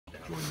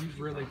Jordan, you've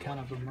really kind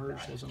of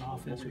emerged as an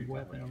offensive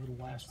weapon over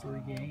the last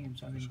 3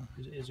 games. I mean,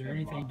 is there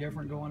anything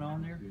different going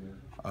on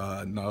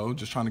there? No,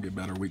 just trying to get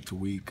better week to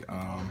week.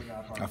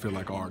 I feel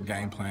like our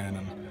game plan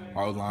and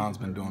our O-line's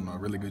been doing a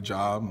really good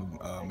job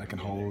making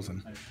holes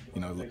and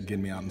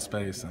getting me out in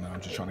space, and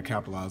I'm just trying to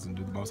capitalize and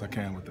do the most I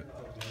can with it.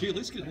 Do you at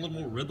least get a little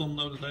more rhythm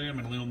though today? I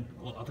mean,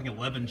 I think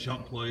 11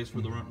 jump plays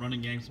for the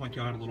running game. Seems like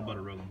y'all had a little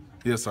better rhythm.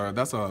 Yes, sir.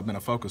 That's been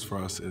a focus for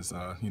us is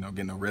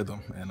getting a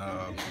rhythm and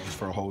just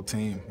for a whole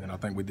team. And I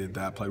think we did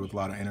that. Played with a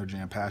lot of energy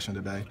and passion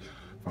today,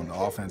 from the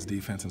offense,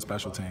 defense, and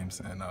special teams.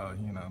 And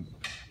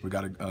we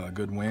got a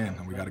good win,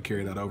 and we got to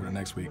carry that over to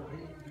next week.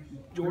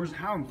 George,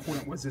 how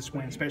important was this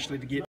win, especially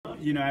to get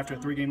after a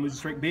 3-game losing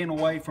streak, being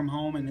away from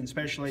home, and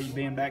especially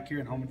being back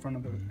here at home in front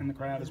of the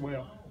crowd as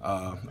well?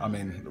 I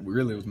mean,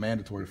 really, it was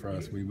mandatory for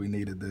us. We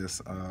needed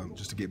this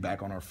just to get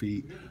back on our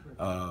feet.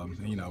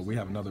 We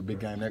have another big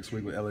game next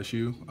week with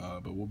LSU,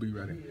 but we'll be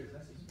ready.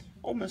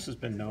 Ole Miss has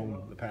been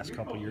known the past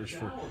couple of years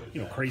for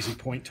crazy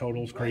point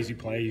totals, crazy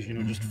plays,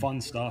 just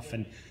fun stuff.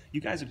 And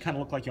you guys had kind of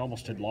looked like you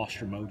almost had lost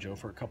your mojo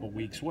for a couple of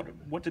weeks.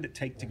 What did it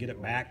take to get it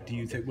back? Do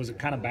you think was it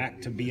kind of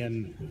back to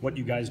being what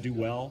you guys do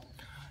well?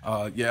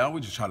 Yeah,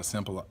 we just try to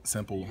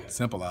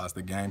simplify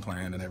the game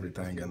plan and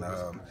everything. And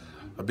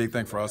a big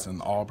thing for us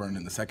in Auburn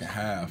in the second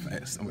half,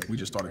 we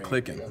just started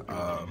clicking.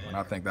 And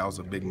I think that was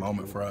a big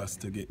moment for us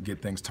to get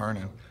things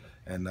turning.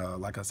 And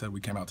like I said, we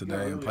came out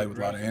today and played with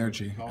a lot of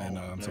energy,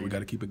 and so we got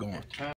to keep it going.